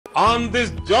On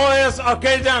this joyous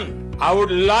occasion, I would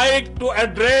like to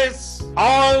address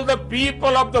all the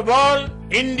people of the world.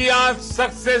 India's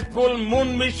successful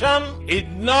moon mission is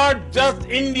not just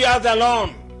India's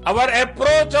alone. Our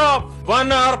approach of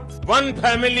one Earth, one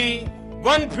family,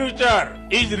 one future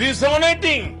is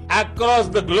resonating across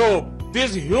the globe.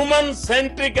 This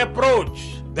human-centric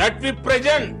approach that we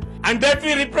present and that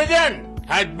we represent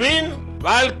has been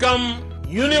welcomed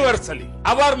universally.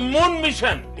 Our moon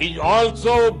mission is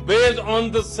also based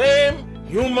on the same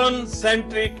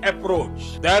human-centric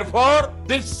approach. Therefore,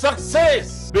 this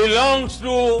success belongs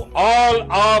to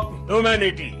all of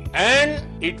humanity, and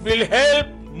it will help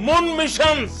moon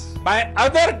missions by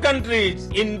other countries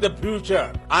in the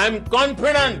future. I am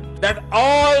confident that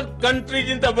all countries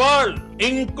in the world,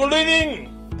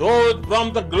 including those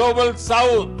from the global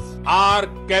south, are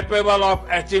capable of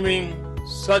achieving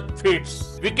such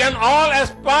feats. We can all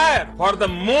aspire for the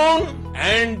moon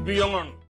and beyond.